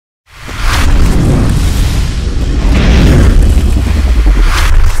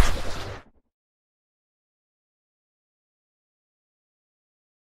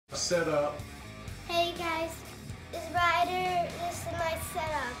Setup. Hey guys, this is Ryder. This is my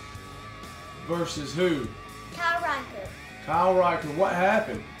setup. Versus who? Riker. Kyle Riker. What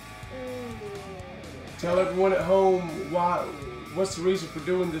happened? Tell everyone at home what's the reason for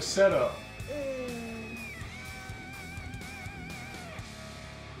doing this setup. He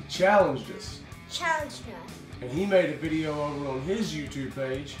challenged us. And he made a video over on his YouTube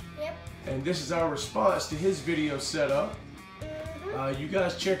page. Yep. And this is our response to his video setup. You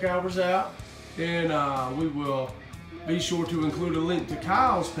guys check ours out, and we will be sure to include a link to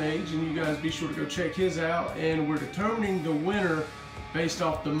Kyle's page, and you guys be sure to go check his out. And we're determining the winner based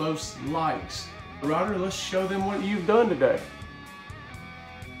off the most likes. Ryder, let's show them what you've done today.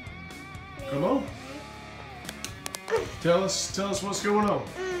 Come on. Tell us what's going on.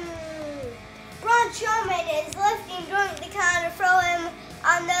 Ron Strowman is lifting drunk to kind of throw him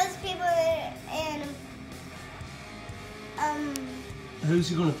on those people and Who's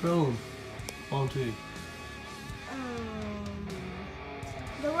he going to throw him onto?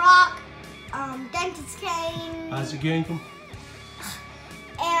 The Rock, Dentist Kane, Isaac Yankum,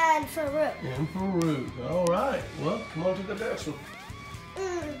 and Farouk. And Farouk. All right. Well, come on to the next one.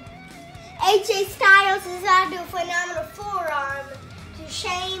 AJ Styles decided to do a phenomenal forearm to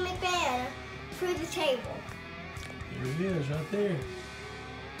Shane McMahon through the table. Here he is, right there.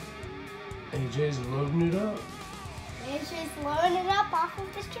 AJ's loading it up. AJ's loading it up off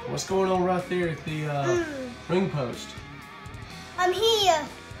of the string. What's going on right there at the ring post? He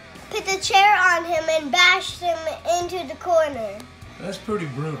put the chair on him and bashed him into the corner. That's pretty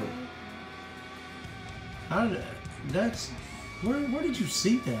brutal. Where did you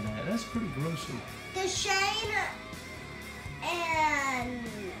see that at? That's pretty gruesome. The Shane and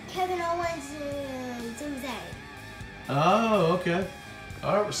Kevin Owens and Sami Zayn. Oh, okay.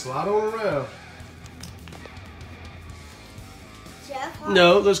 All right, we'll slide on around. Jeff Hardy.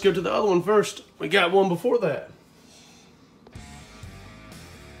 No, let's go to the other one first. We got one before that.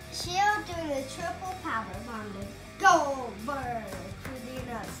 Shield doing the triple power bomb to Goldberg for the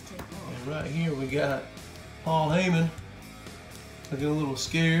United States. And right here we got Paul Heyman looking a little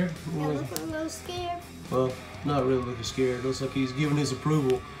scared. Yeah, looking a little scared. Well, not really looking scared. Looks like he's giving his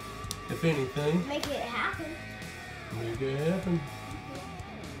approval, if anything. Make it happen. Make it happen.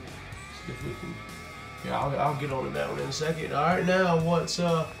 See if we can. Yeah, I'll get on to that one in a second. All right, now what's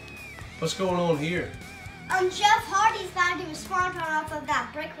going on here? Jeff Hardy's about to do a swanton off of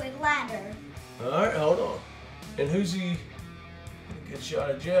that brickwood ladder. All right, hold on. And who's he? Good shot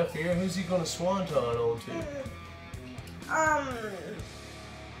of Jeff here. Who's he gonna swanton onto?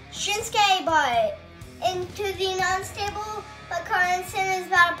 Shinsuke, but into the announce table, but Carlson is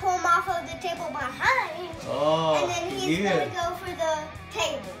about to pull him off of the table behind. Oh, and then he's gonna go for the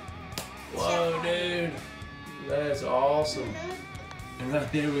table. Whoa, dude. That's awesome. And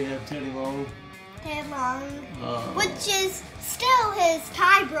right there we have Teddy Long. Ted Long, which is still his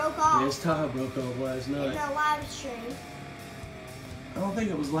tie broke off. His tie broke off last night. In the live stream. I don't think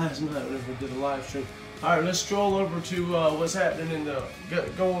it was last night whenever we did the live stream. All right, let's stroll over to what's happening in the.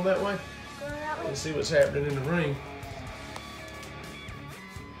 Go on that way. Go that way. Let's see what's happening in the ring.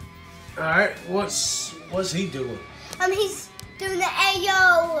 All right, what's he doing? He's doing the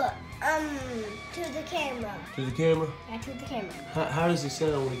Ayo to the camera. To the camera? Yeah, to the camera. How does he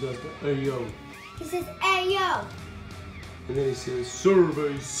sound when he does that? Ayo. He says Ayo. And then he says,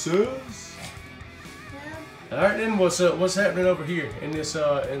 survey says. Yeah. All right, then what's happening over here in this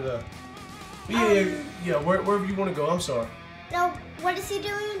in the wherever you want to go. I'm sorry. No, what is he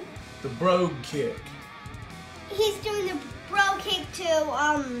doing? The brogue kick. He's doing the bro kick to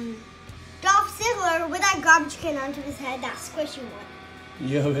Dolph Ziggler with that garbage can onto his head, that squishy one.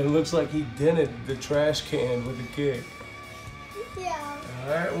 Yo, it looks like he dented the trash can with the kick. Yeah.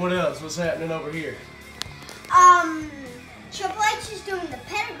 All right, what else? What's happening over here? Triple H is doing the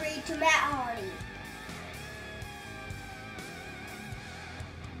pedigree to Matt Hardy.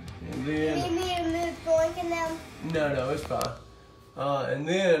 And then. You need me to move the link in them? No, it's fine. And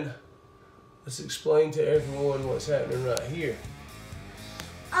then let's explain to everyone what's happening right here.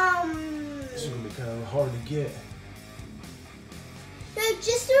 This is gonna be kind of hard to get. No,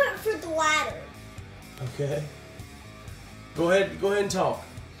 just do it for the ladder. Okay. Go ahead and talk.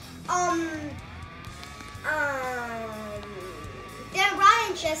 Then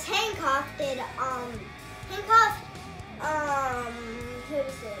Ryan just handcuffed, who was it?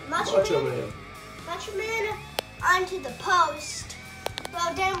 Macho Man onto the post.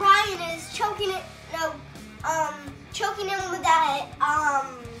 Well, then Ryan is choking him with that,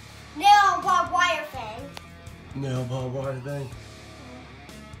 nail barbed wire thing. Nail barbed wire thing.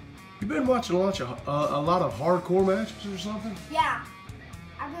 You been watching a lot of hardcore matches or something? Yeah.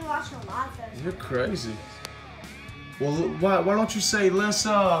 I've I've been watching a lot of those. You're crazy. Well, why don't you say let's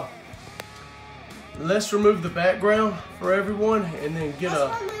remove the background for everyone, and then get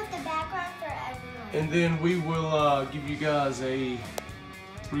let's remove the background for everyone. and then we will give you guys a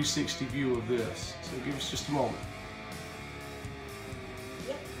 360 view of this. So give us just a moment.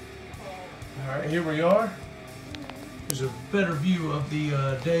 Yep. All right, here we are. There's a better view of the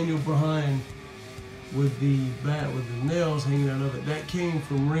Daniel Bryan with the bat with the nails hanging out of it. That came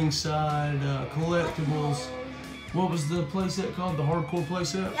from Ringside Collectibles. What was the playset called? The hardcore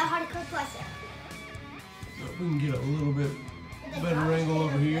playset? Yeah, hardcore playset. We can get a little bit better angle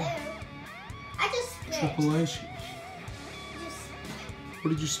over here. I just spit. Triple H. What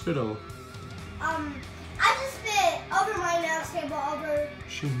did you spit on? I just spit over my nails table, over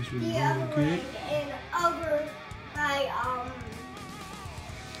Shimmies really the other good. ring, and over my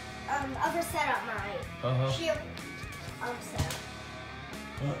over setup, my shield setup.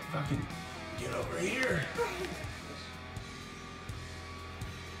 Well, if I can get over here.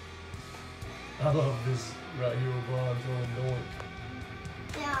 I love this right here with Ron throwing doink.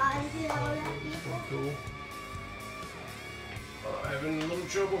 Yeah, I do all that It's before. pretty cool. Having a little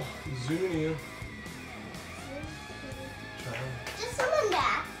trouble zooming in. Just zoom in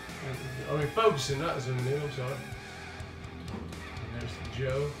that. I mean, focusing, not zooming in, I'm sorry. And there's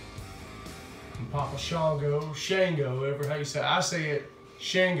Joe. And Papa Shango, Shango, ever how you say it. I say it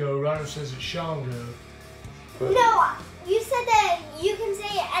Shango, Ryder says it's Shango. But No, you said that you can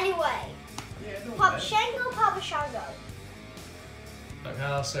say it anyway. yeah, it don't Papa matter. Shango, Papa Shango. Like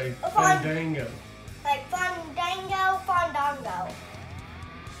how I say Fun- Fandango. Like Fandango, Fandango.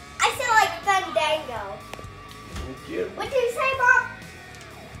 I said like Fandango. What did you say, Mom?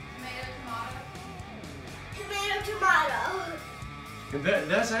 Tomato, tomato. And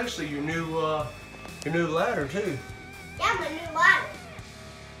that's actually your new ladder too. Yeah, my new ladder.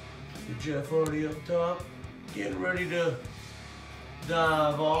 Your Jeff already up top, getting ready to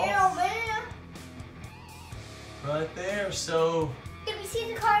dive off. Yeah, man. Right there. So, Did we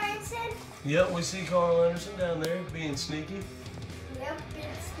see the car instant? yep, we see Carl Anderson down there being sneaky. Yep,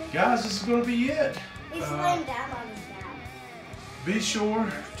 it's sneaky. Guys, this is going to be it. He's laying down on his back. Be sure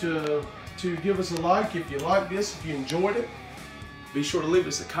to give us a like if you like this, if you enjoyed it. Be sure to leave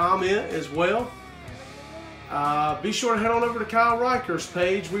us a comment as well. Be sure to head on over to Kyle Riker's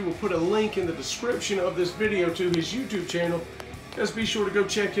page. We will put a link in the description of this video to his YouTube channel. Just be sure to go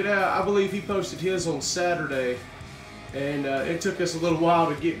check it out. I believe he posted his on Saturday, and it took us a little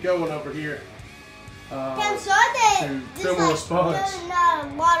while to get going over here. I'm sorry that to there's film a like response. not a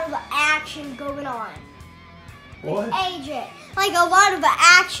lot of action going on. What? AJ, like a lot of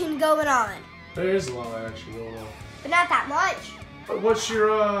action going on, There is a lot of action going on. but not that much. But what's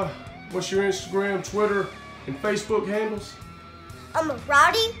your Instagram, Twitter, and Facebook handles?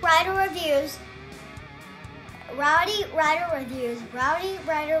 Rowdy Ryder Reviews. Rowdy Ryder Reviews. Rowdy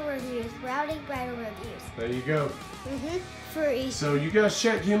Ryder Reviews. Rowdy Ryder Reviews. There you go. For each. So you guys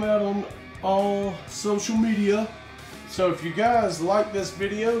check him out on all social media. So if you guys like this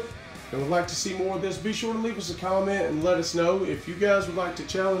video and would like to see more of this, be sure to leave us a comment and let us know if you guys would like to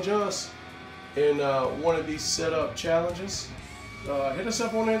challenge us in one of these setup challenges. Hit us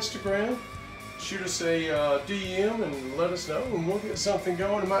up on Instagram, shoot us a DM and let us know, and we'll get something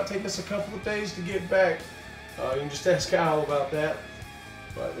going. It might take us a couple of days to get back. You can just ask Kyle about that.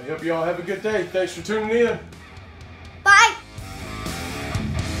 But we hope you all have a good day. Thanks for tuning in.